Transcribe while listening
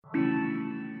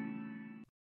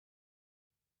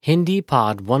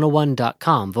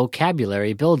HindiPod101.com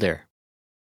Vocabulary Builder.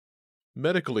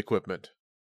 Medical equipment.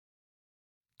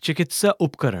 चिकित्सा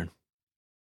उपकरण.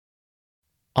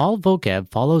 All vocab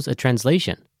follows a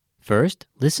translation. First,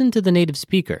 listen to the native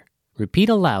speaker. Repeat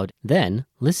aloud, then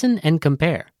listen and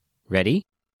compare. Ready?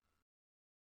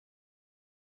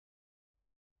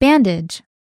 Bandage.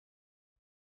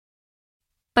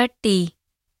 पट्टी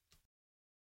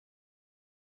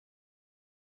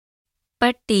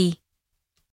पट्टी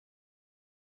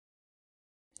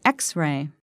X-ray.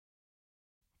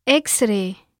 X-ray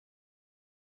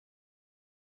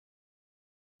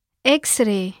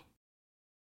x-ray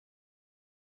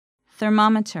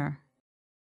Thermometer.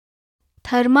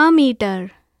 Thermometer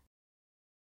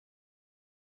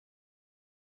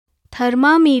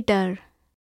thermometer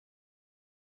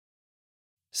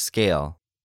Scale.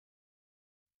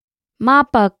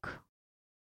 मापक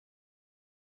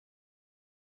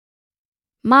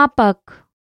मापक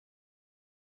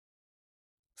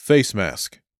Face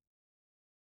mask.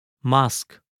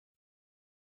 Mask.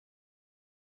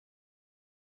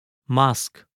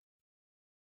 Mask.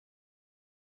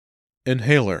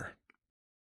 Inhaler.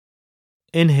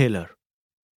 Inhaler.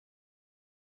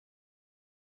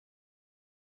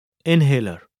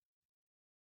 Inhaler.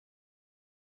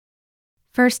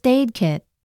 First aid kit.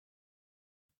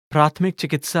 प्राथमिक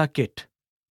चिकित्सा kit.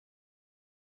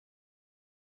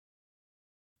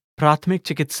 प्राथमिक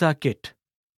चिकित्सा kit.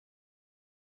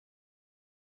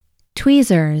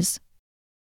 Tweezers.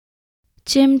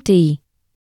 चिमटी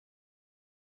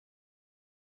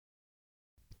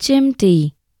चिमटी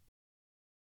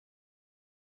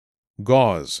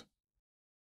Gauze.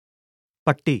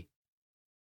 पट्टी.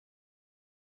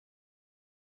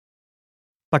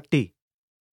 पट्टी.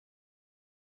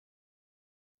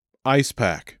 Ice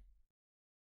pack.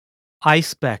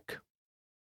 Ice pack.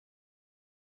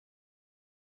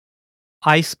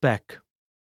 Ice pack.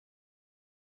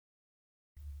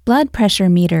 Blood pressure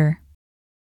meter.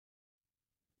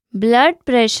 Blood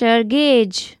pressure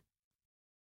gauge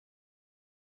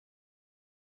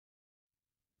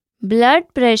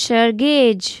blood pressure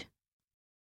gauge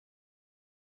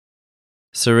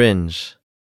Syringe.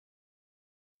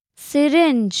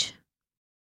 Syringe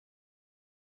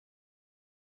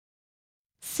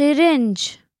syringe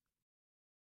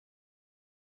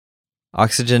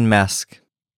Oxygen mask.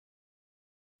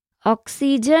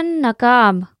 Oxygen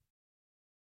नकाब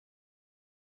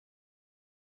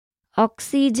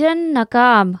oxygen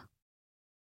नकाब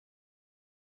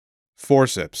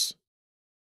Forceps.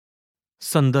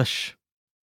 संदश.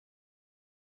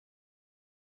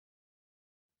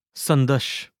 संदश.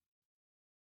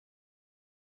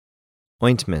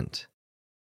 Ointment.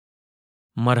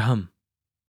 मरहम.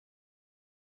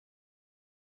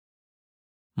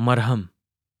 मरहम.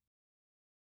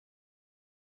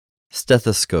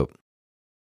 Stethoscope.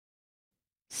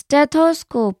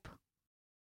 Stethoscope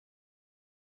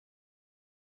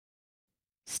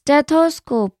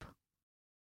stethoscope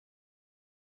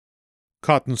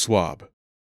Cotton swab.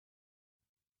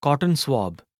 Cotton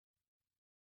swab.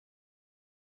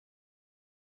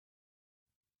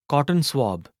 Cotton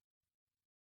swab.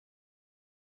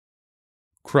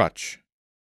 Crutch.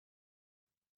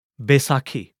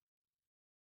 Baisakhi.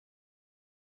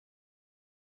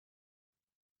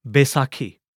 Baisakhi.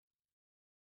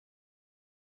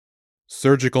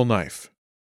 Surgical knife.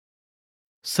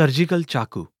 Surgical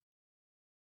चाकू.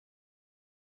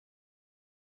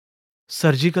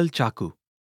 Surgical चाकू.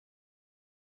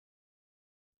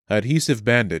 Adhesive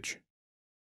bandage.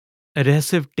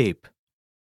 Adhesive tape.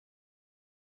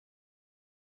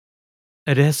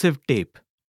 Adhesive tape.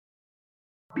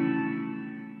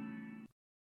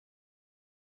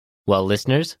 Well,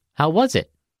 listeners, how was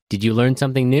it? Did you learn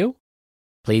something new?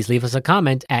 Please leave us a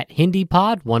comment at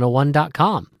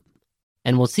HindiPod101.com.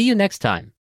 And we'll see you next time.